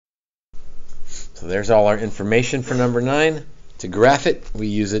So there's all our information for number 9. To graph it, we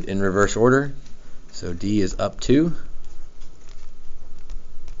use it in reverse order. So D is up 2.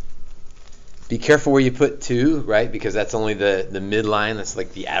 Be careful where you put 2, right? Because that's only the midline. That's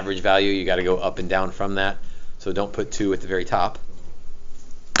like the average value. You got to go up and down from that. So don't put 2 at the very top.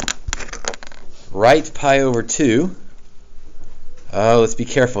 Right pi over 2. Oh, let's be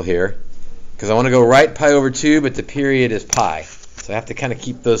careful here. Because I want to go right pi over 2, but the period is pi. So I have to kind of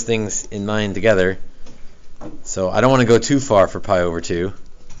keep those things in mind together. So I don't want to go too far for pi over 2.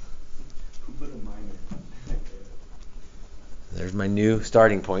 There's my new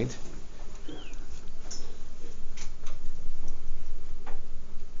starting point.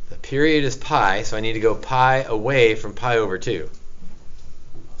 The period is pi, so I need to go pi away from pi over 2.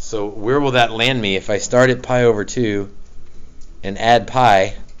 So where will that land me if I start at pi over 2 and add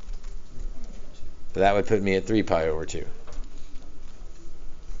pi? That would put me at 3 pi over 2.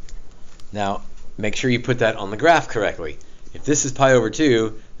 Now, make sure you put that on the graph correctly. If this is pi over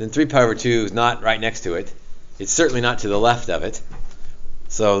 2, then 3 pi over 2 is not right next to it. It's certainly not to the left of it.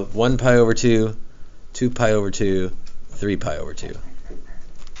 So 1 pi over 2, 2 pi over 2, 3 pi over 2.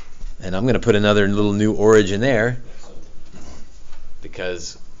 And I'm going to put another little new origin there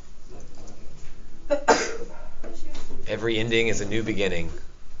because every ending is a new beginning.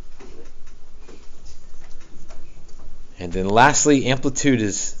 And then lastly, amplitude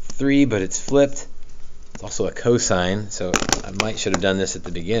is 3, but it's flipped. It's also a cosine, so I should have done this at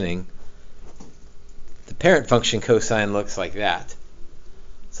the beginning. The parent function cosine looks like that.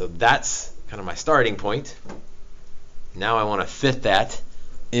 So that's kind of my starting point. Now I want to fit that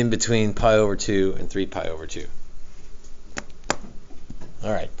in between pi over 2 and 3 pi over 2.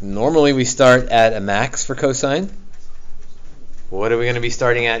 All right, normally we start at a max for cosine. What are we going to be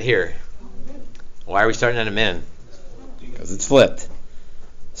starting at here? Why are we starting at a min? Because it's flipped.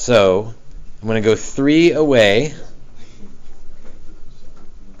 So I'm going to go 3 away,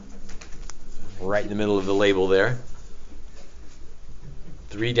 right in the middle of the label there.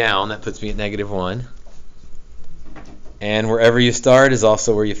 3 down, that puts me at -1. And wherever you start is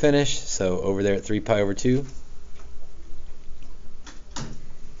also where you finish, so over there at 3 pi over 2.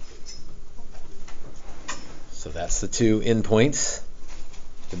 So that's the 2 endpoints,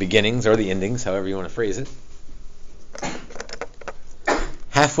 the beginnings or the endings, however you want to phrase it.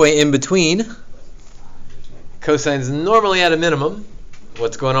 Halfway in between, cosine's normally at a minimum.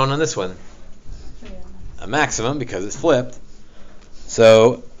 What's going on this one? A maximum, because it's flipped.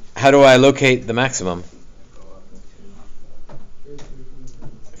 So how do I locate the maximum?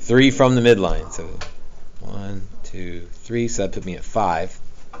 3 from the midline. So 1, 2, 3. So that put me at 5.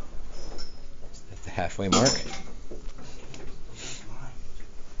 At the halfway mark.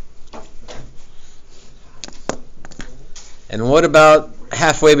 And what about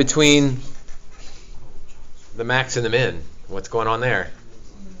halfway between the max and the min? What's going on there?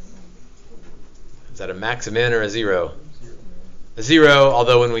 Is that a max, a min, or a 0? A 0,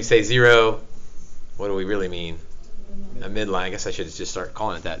 although when we say 0, what do we really mean? A midline. I guess I should just start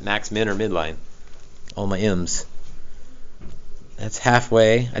calling it that. Max, min, or midline. All my m's. That's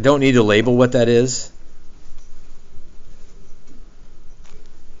halfway. I don't need to label what that is.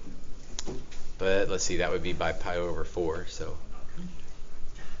 But let's see, that would be by pi over 4. So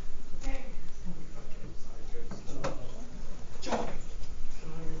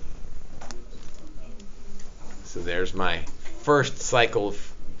there's my first cycle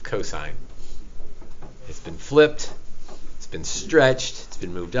of cosine. It's been flipped, it's been stretched, it's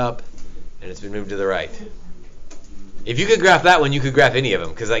been moved up, and it's been moved to the right. If you could graph that one, you could graph any of them,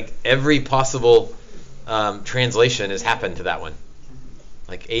 because like every possible translation has happened to that one.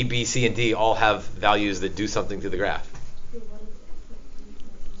 Like A, B, C, and D all have values that do something to the graph.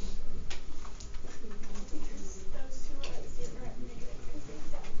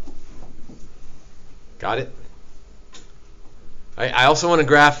 Got it? I also want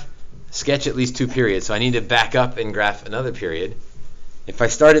to sketch at least 2 periods, so I need to back up and graph another period. If I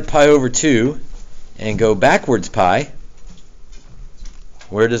start at pi over 2 and go backwards pi,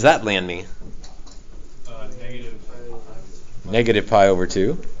 where does that land me? Negative pi over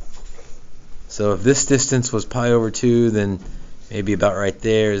 2. So if this distance was pi over 2, then maybe about right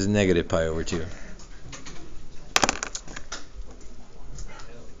there is negative pi over 2.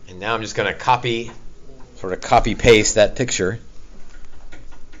 And now I'm just going to copy paste that picture.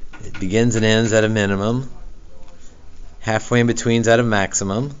 It begins and ends at a minimum. Halfway in between is at a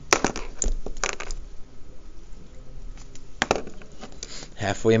maximum.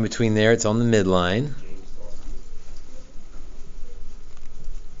 Halfway in between there, it's on the midline.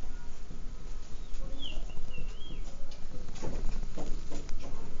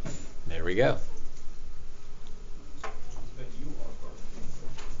 There we go.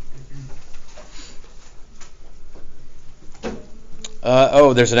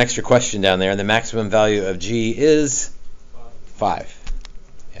 Oh, there's an extra question down there, and the maximum value of G is 5.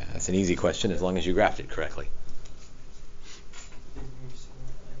 Yeah, that's an easy question as long as you graphed it correctly.